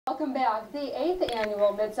Welcome back. The 8th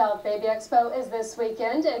annual Mid-South Baby Expo is this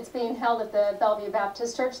weekend. It's being held at the Bellevue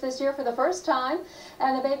Baptist Church this year for the first time.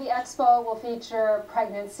 And the Baby Expo will feature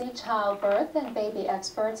pregnancy, childbirth, and baby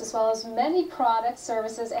experts, as well as many products,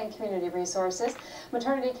 services, and community resources.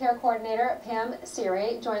 Maternity Care Coordinator Pam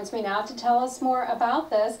Siri joins me now to tell us more about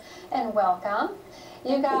this. And welcome.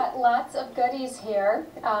 You got lots of goodies here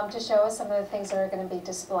to show us some of the things that are going to be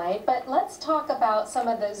displayed. But let's talk about some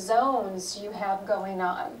of the zones you have going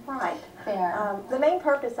on. Right. There. The main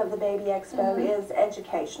purpose of the Baby Expo is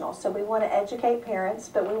educational. So we want to educate parents,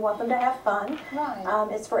 but we want them to have fun. Right.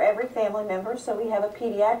 It's for every family member. So we have a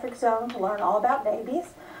pediatric zone to learn all about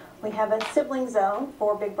babies. We have a sibling zone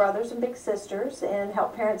for big brothers and big sisters and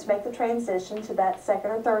help parents make the transition to that second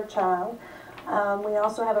or third child. We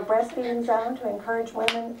also have a breastfeeding zone to encourage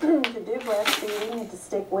women to do breastfeeding and to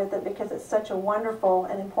stick with it because it's such a wonderful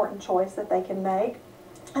and important choice that they can make.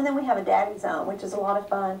 And then we have a daddy zone, which is a lot of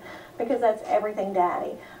fun because that's everything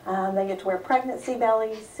daddy. They get to wear pregnancy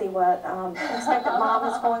bellies, see what expectant mom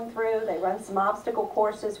is going through. They run some obstacle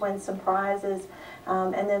courses, win some prizes,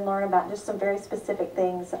 and then learn about just some very specific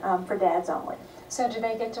things for dads only. So do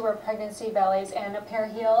they get to wear pregnancy bellies and a pair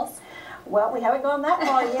of heels? Well, we haven't gone that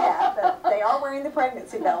far yet, but they are wearing the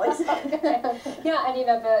pregnancy bellies. Okay. Yeah, and you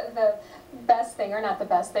know, the best thing, or not the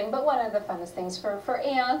best thing, but one of the funnest things for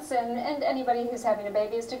aunts and anybody who's having a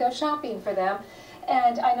baby is to go shopping for them.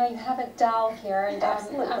 And I know you have a doll here, and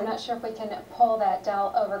I'm not sure if we can pull that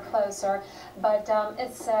doll over closer, but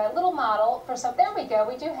it's a little model for some. There we go.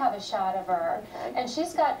 We do have a shot of her. Okay. And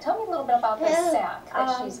she's got, tell me a little bit about this sack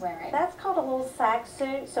that she's wearing. That's called a little sack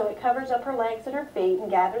suit, so it covers up her legs and her feet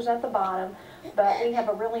and gathers at the bottom. But we have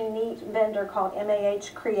a really neat vendor called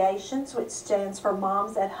MAH Creations, which stands for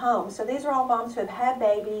Moms at Home. So these are all moms who have had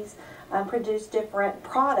babies, produce different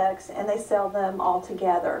products, and they sell them all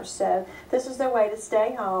together. So this is their way to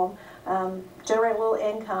stay home, generate a little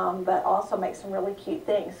income, but also make some really cute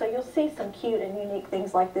things. So you'll see some cute and unique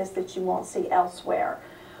things like this that you won't see elsewhere.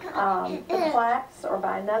 The plaques are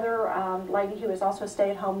by another lady who is also a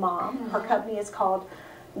stay-at-home mom. Her company is called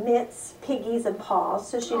Piggys Paws.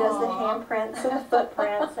 So she does the handprints and the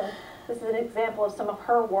footprints, and this is an example of some of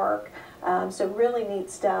her work. So really neat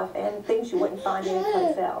stuff and things you wouldn't find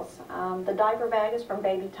anyplace else. The diaper bag is from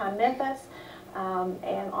Baby Time Memphis,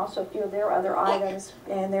 and also a few of their other items,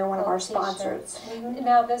 and they're one of our sponsors.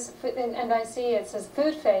 Now this, and I see it says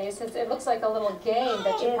Food Face. It looks like a little game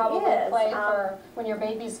that you probably play for when your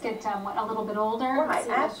babies get a little bit older. Right,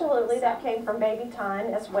 absolutely. That came from Baby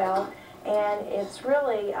Time as well. And it's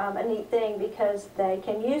really a neat thing because they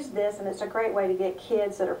can use this, and it's a great way to get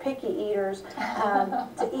kids that are picky eaters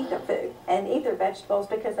to eat their food and eat their vegetables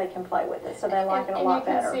because they can play with it. So they like it a lot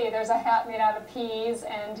better. And you can see there's a hat made out of peas,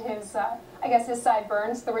 and his, I guess his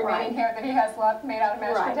sideburns, the remaining hair that he has left, made out of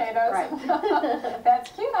mashed potatoes. Right.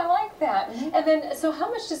 That's cute. I like that. And then, so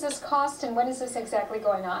how much does this cost, and when is this exactly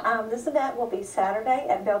going on? This event will be Saturday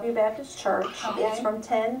at Bellevue Baptist Church. It's from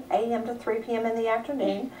 10 a.m. to 3 p.m. in the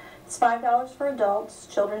afternoon. It's $5 for adults.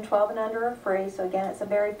 Children 12 and under are free. So again, it's a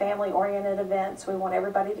very family-oriented event, so we want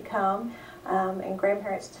everybody to come and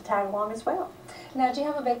grandparents to tag along as well. Now, do you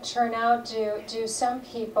have a big turnout? Do some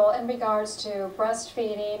people, in regards to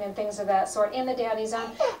breastfeeding and things of that sort, in the daddy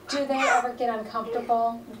zone, do they ever get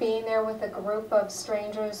uncomfortable being there with a group of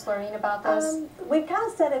strangers learning about this? We've kind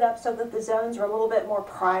of set it up so that the zones are a little bit more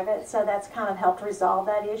private, so that's kind of helped resolve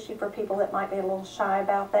that issue for people that might be a little shy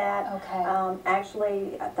about that. Okay.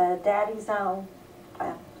 Actually, the daddy zone,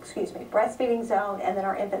 breastfeeding zone, and then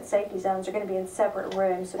our infant safety zones are going to be in separate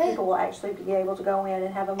rooms, so people will actually be able to go in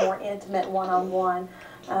and have a more intimate one-on-one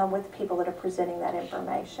with people that are presenting that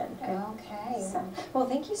information. Okay. So. Well,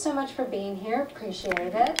 thank you so much for being here. Appreciate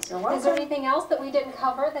it. You're welcome. Is there anything else that we didn't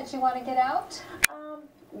cover that you want to get out?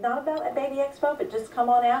 Not about a Baby Expo, but just come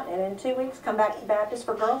on out, and in 2 weeks come back to Baptist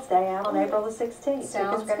for Girls Day out on April the 16th.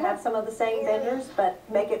 Because we're going to have some of the same vendors, but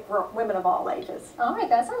make it for women of all ages. All right,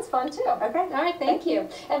 that sounds fun too. Okay. All right, thank you.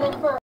 And then for